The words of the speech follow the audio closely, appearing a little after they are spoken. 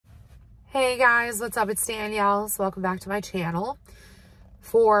Hey guys, what's up? It's Danielle. So welcome back to my channel.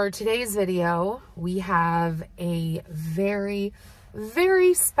 For today's video, we have a very,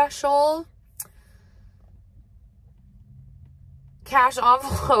 very special cash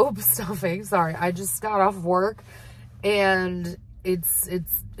envelope stuffing. Sorry, I just got off work and it's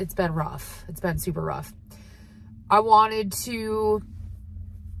been rough. It's been super rough. I wanted to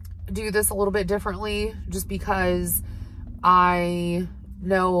do this a little bit differently just because I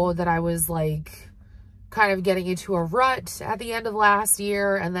know that I was like kind of getting into a rut at the end of last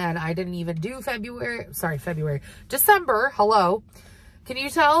year, and then I didn't even do December. Hello. Can you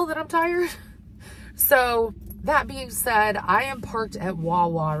tell that I'm tired? So that being said, I am parked at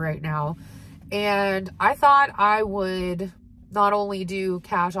Wawa right now, and I thought I would not only do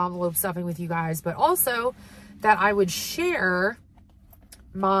cash envelope stuffing with you guys, but also that I would share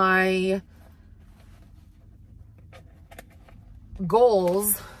my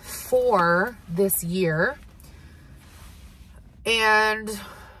goals for this year and,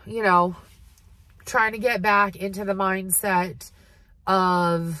 you know, trying to get back into the mindset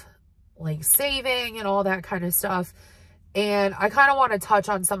of like saving and all that kind of stuff. And I kind of want to touch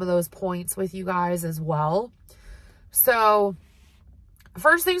on some of those points with you guys as well. So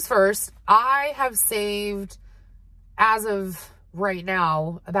first things first, I have saved, as of right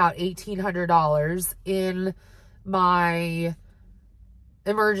now, about $1,800 in my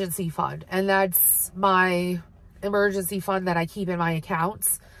emergency fund. And that's my emergency fund that I keep in my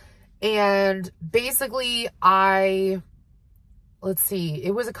accounts. And basically let's see, it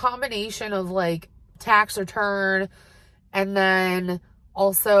was a combination of like tax return and then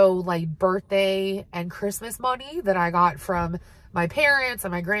also like birthday and Christmas money that I got from my parents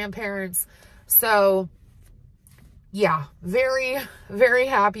and my grandparents. So yeah, very, very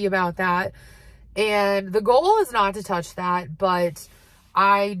happy about that. And the goal is not to touch that, but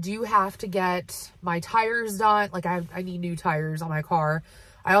I do have to get my tires done. Like I need new tires on my car.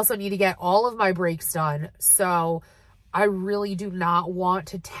 I also need to get all of my brakes done. So I really do not want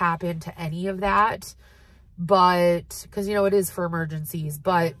to tap into any of that, but because, you know, it is for emergencies,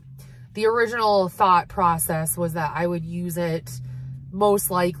 but the original thought process was that I would use it most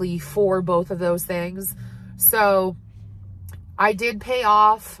likely for both of those things. So I did pay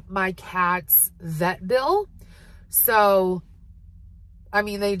off my cat's vet bill. So, I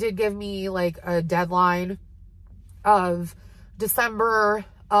mean, they did give me like a deadline of December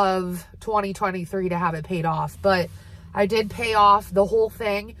of 2023 to have it paid off, but I did pay off the whole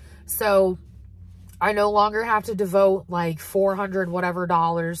thing. So I no longer have to devote like $400 whatever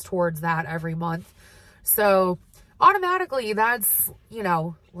towards that every month. So automatically that's, you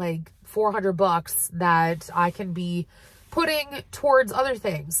know, like $400 that I can be putting towards other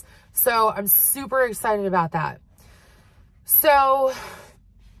things. So I'm super excited about that. So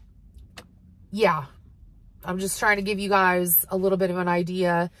yeah, I'm just trying to give you guys a little bit of an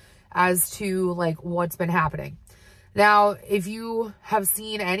idea as to like what's been happening. Now, if you have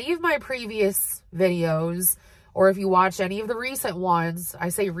seen any of my previous videos, or if you watched any of the recent ones, I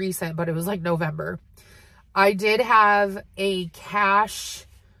say recent, but it was like November, I did have a cash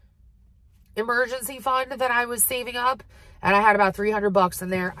emergency fund that I was saving up, and I had about $300 in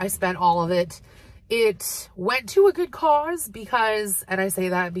there. I spent all of it. It went to a good cause because, and I say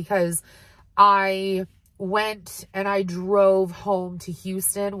that because I went and I drove home to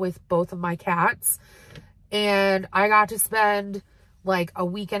Houston with both of my cats, and I got to spend like a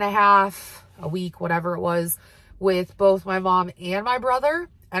week and a half, a week, whatever it was, with both my mom and my brother.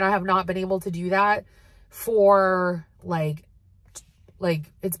 And I have not been able to do that for like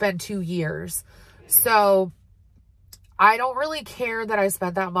it's been 2 years. So I don't really care that I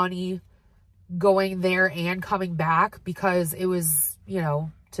spent that money going there and coming back because it was, you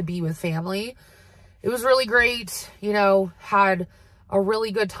know, to be with family. It was really great, you know, had a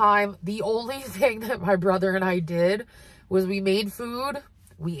really good time. The only thing that my brother and I did was we made food,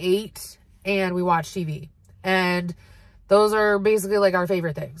 we ate, and we watched TV. And those are basically like our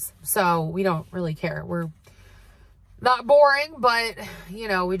favorite things. So we don't really care. We're not boring, but, you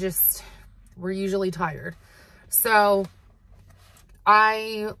know, we're usually tired. So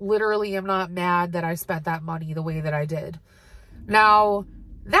I literally am not mad that I spent that money the way that I did. Now,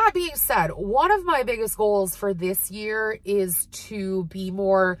 that being said, one of my biggest goals for this year is to be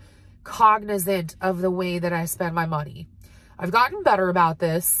more cognizant of the way that I spend my money. I've gotten better about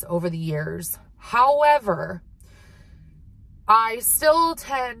this over the years. However, I still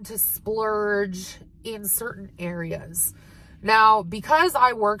tend to splurge in certain areas. Now, because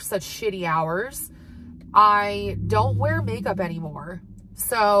I work such shitty hours, I don't wear makeup anymore.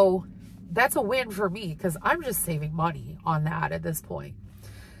 So that's a win for me because I'm just saving money on that at this point.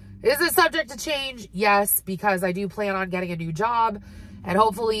 Is it subject to change? Yes, because I do plan on getting a new job, and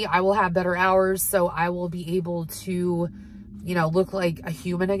hopefully I will have better hours, so I will be able to, you know, look like a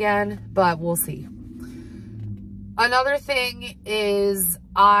human again, but we'll see. Another thing is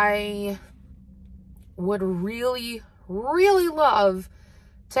I would really, really love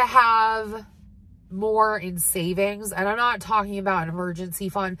to have more in savings. And I'm not talking about an emergency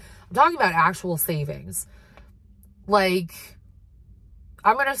fund. I'm talking about actual savings. Like,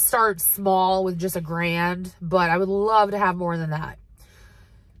 I'm going to start small with just $1,000, but I would love to have more than that.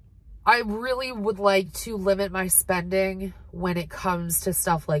 I really would like to limit my spending when it comes to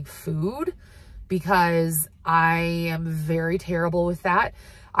stuff like food, because I am very terrible with that.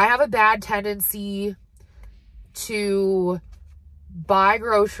 I have a bad tendency to buy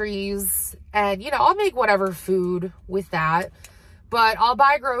groceries and, you know, I'll make whatever food with that, but I'll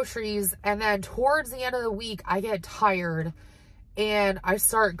buy groceries and then towards the end of the week, I get tired and I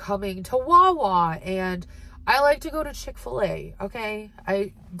start coming to Wawa, and I like to go to Chick-fil-A, okay?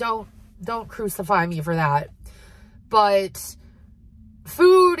 I don't crucify me for that. But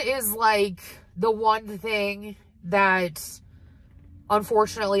food is like the one thing that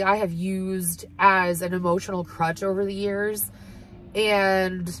unfortunately I have used as an emotional crutch over the years.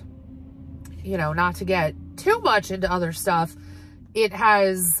 And, you know, not to get too much into other stuff, it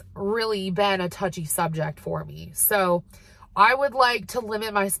has really been a touchy subject for me. So I would like to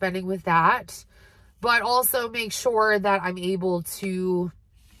limit my spending with that, but also make sure that I'm able to,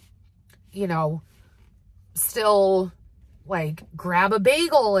 you know, still like grab a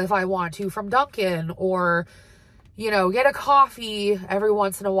bagel if I want to from Dunkin', or, you know, get a coffee every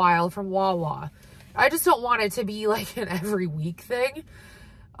once in a while from Wawa. I just don't want it to be like an every week thing.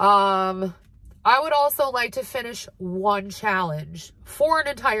 I would also like to finish one challenge for an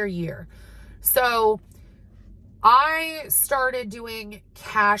entire year. So I started doing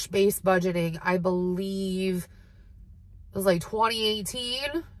cash-based budgeting, I believe it was like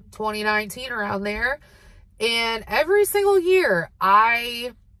 2018, 2019, around there. And every single year,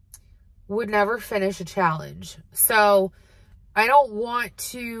 I would never finish a challenge. So I don't want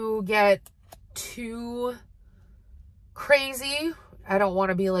to get too crazy. I don't want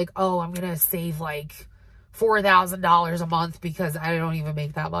to be like, oh, I'm going to save like $4,000 a month, because I don't even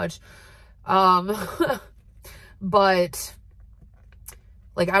make that much. But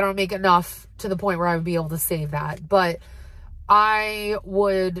like, I don't make enough to the point where I would be able to save that. But I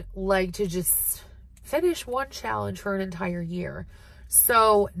would like to just finish one challenge for an entire year.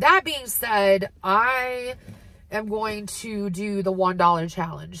 So that being said, I am going to do the $1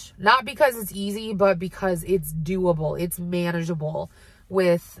 challenge. Not because it's easy, but because it's doable. It's manageable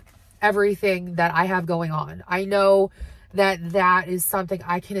with everything that I have going on. I know that that is something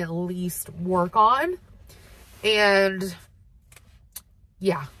I can at least work on. And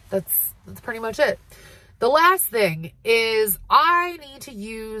yeah, that's pretty much it. The last thing is I need to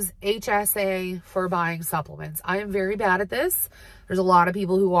use HSA for buying supplements. I am very bad at this. There's a lot of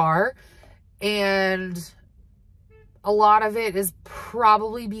people who are, and a lot of it is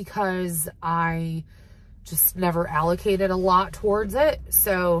probably because I just never allocated a lot towards it.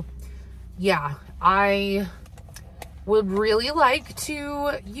 So yeah, I would really like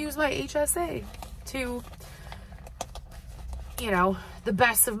to use my HSA to, you know, the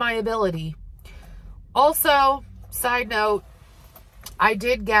best of my ability. Also, side note, I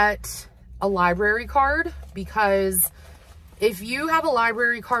did get a library card, because if you have a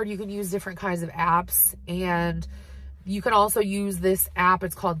library card, you can use different kinds of apps, and you can also use this app.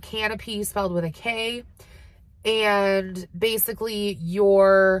 It's called Canopy, spelled with a K, and basically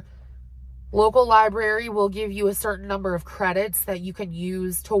your local library will give you a certain number of credits that you can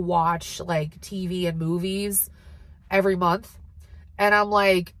use to watch like TV and movies every month. And I'm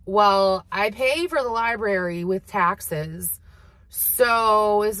like, well, I pay for the library with taxes,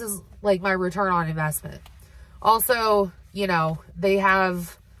 so this is like my return on investment. Also, you know, they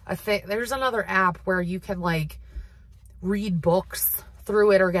have a thing. There's another app where you can like read books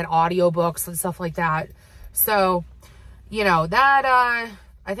through it or get audiobooks and stuff like that. So, you know, that,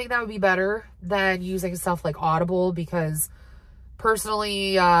 I think that would be better than using stuff like Audible, because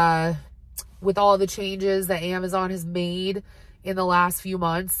personally, with all the changes that Amazon has made in the last few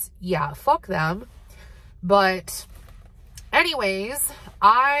months, yeah, fuck them. But anyways,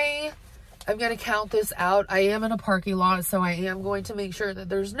 I am going to count this out. I am in a parking lot, so I am going to make sure that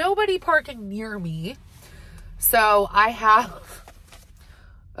there's nobody parking near me. So I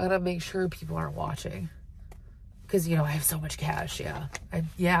gotta make sure people aren't watching, because, you know, I have so much cash.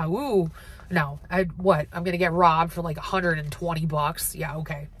 Yeah. Ooh, no, I'm gonna get robbed for like 120 bucks. Yeah.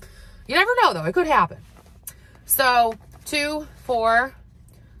 Okay. You never know though. It could happen. So 2, 4,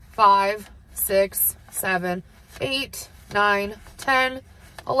 5, 6, 7, 8, 9, 10,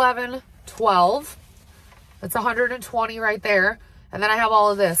 11, 12. That's 120 right there. And then I have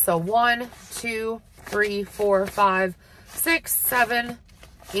all of this. So 1, 2, 3, 4, 5, 6, 7,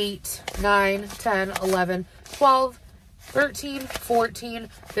 8, 9, 10, 11, 12, 13, 14,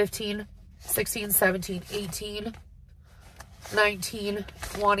 15, 16, 17, 18, 19,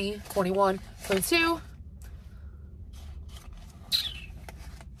 20, 21, 22,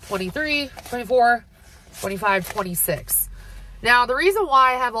 23, 24, 25, 26. Now, the reason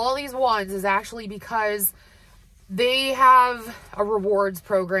why I have all these ones is actually because they have a rewards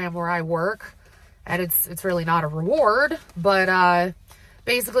program where I work, and it's really not a reward, but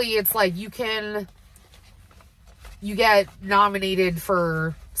basically it's like you get nominated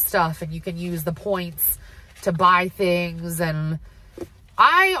for stuff and you can use the points to buy things, and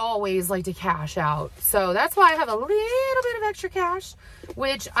I always like to cash out. So that's why I have a little bit of extra cash,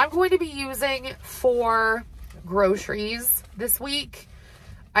 which I'm going to be using for groceries this week.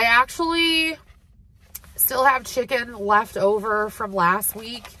 I actually still have chicken left over from last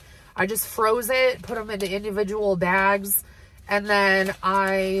week. I just froze it, put them into individual bags, and then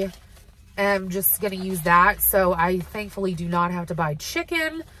I am just going to use that. So I thankfully do not have to buy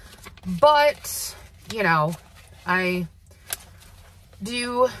chicken, but, you know, I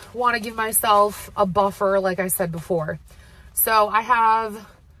do want to give myself a buffer, like I said before. So I have,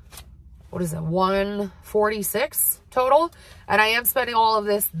 what is it, 146 total, and I am spending all of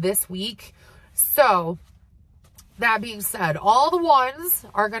this week. So that being said, all the ones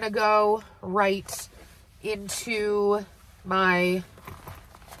are going to go right into my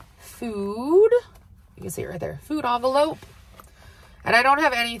food. You can see it right there, food envelope. And I don't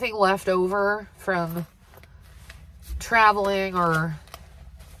have anything left over from traveling, or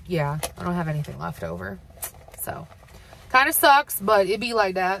yeah, I don't have anything left over. So kind of sucks, but it'd be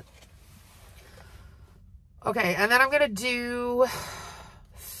like that. Okay, and then I'm going to do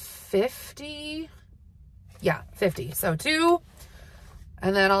 50. Yeah, 50. So 2,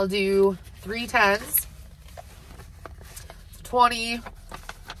 and then I'll do 3 10s. 20,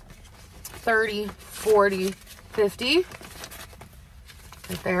 30, 40, 50.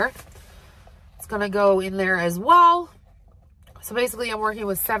 Right there. It's going to go in there as well. So basically I'm working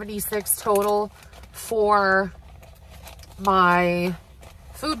with 76 total for my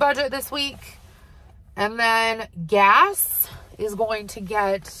food budget this week. And then gas is going to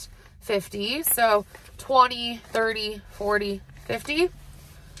get 50. So 20, 30, 40, 50.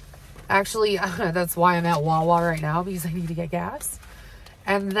 Actually, that's why I'm at Wawa right now, because I need to get gas.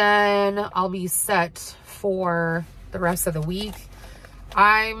 And then I'll be set for the rest of the week.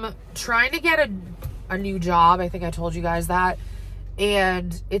 I'm trying to get a new job. I think I told you guys that.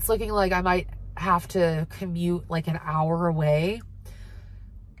 And it's looking like I might have to commute like an hour away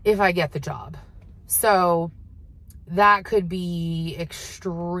if I get the job. So that could be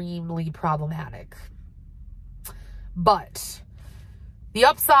extremely problematic. But the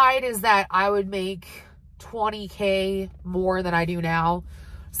upside is that I would make 20K more than I do now.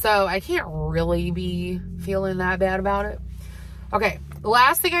 So I can't really be feeling that bad about it. Okay, the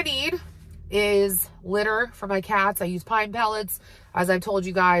last thing I need is litter for my cats. I use pine pellets, as I've told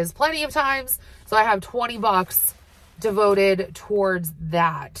you guys plenty of times. So I have 20 bucks devoted towards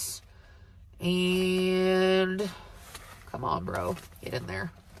that. And come on, bro, get in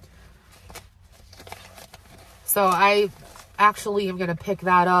there. So I actually am going to pick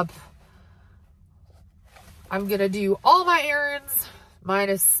that up. I'm going to do all my errands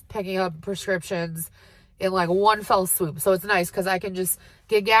minus picking up prescriptions in like one fell swoop. So it's nice because I can just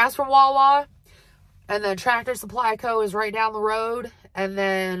get gas from Wawa, and then Tractor Supply Co. is right down the road. And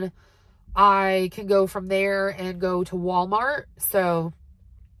then I can go from there and go to Walmart. So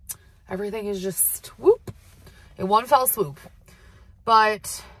everything is just whoop in one fell swoop.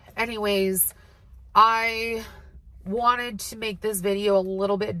 But anyways, I wanted to make this video a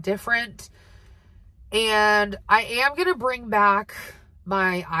little bit different, and I am going to bring back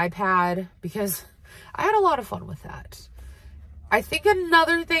my iPad because I had a lot of fun with that. I think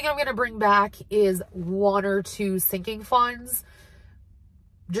another thing I'm going to bring back is 1 or 2 sinking funds,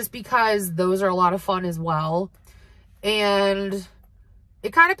 just because those are a lot of fun as well. And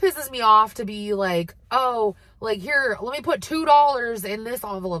it kind of pisses me off to be like, oh, like here, let me put $2 in this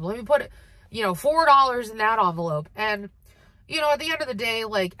envelope. Let me put, you know, $4 in that envelope. And, you know, at the end of the day,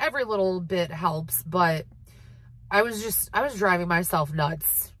 like every little bit helps, but I was driving myself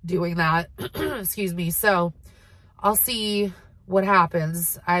nuts doing that. Excuse me. So I'll see what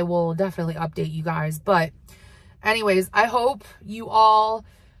happens. I will definitely update you guys. But anyways, I hope you all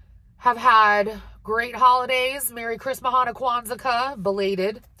have had great holidays. Merry Christmas, Hanukkah, Kwanzaa,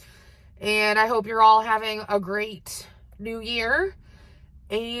 belated. And I hope you're all having a great new year.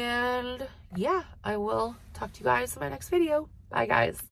 And yeah, I will talk to you guys in my next video. Bye, guys.